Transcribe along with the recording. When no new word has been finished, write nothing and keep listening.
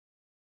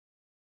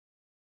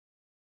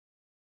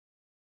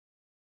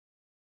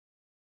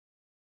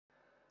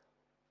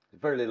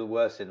very little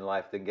worse in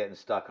life than getting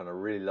stuck on a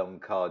really long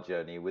car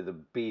journey with a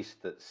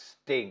beast that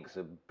stinks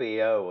of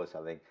BO or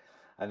something.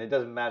 And it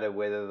doesn't matter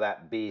whether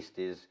that beast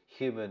is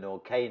human or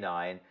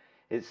canine,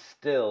 it's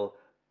still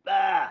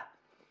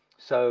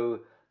So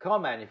car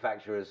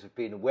manufacturers have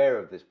been aware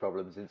of this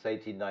problem since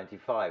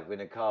 1895, when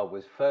a car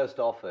was first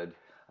offered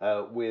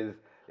with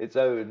its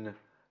own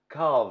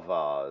car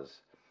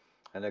vase.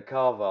 And a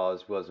car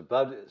vase was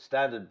a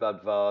standard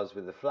bud vase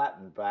with a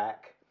flattened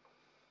back,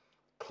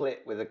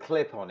 with a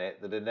clip on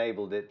it that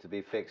enabled it to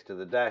be fixed to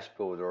the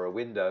dashboard or a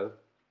window.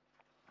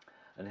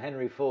 And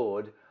Henry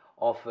Ford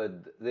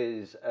offered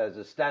these as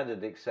a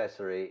standard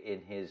accessory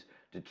in his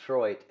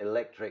Detroit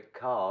electric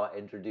car,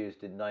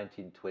 introduced in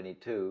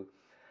 1922.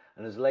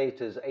 And as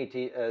late as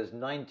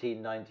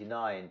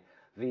 1999,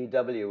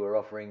 VW were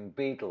offering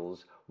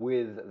Beetles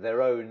with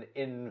their own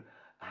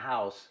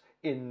in-house,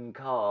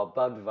 in-car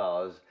bud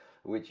vase,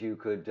 which you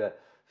could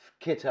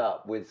kit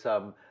up with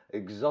some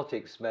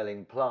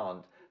exotic-smelling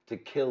plant to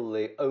kill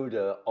the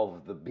odor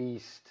of the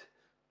beast.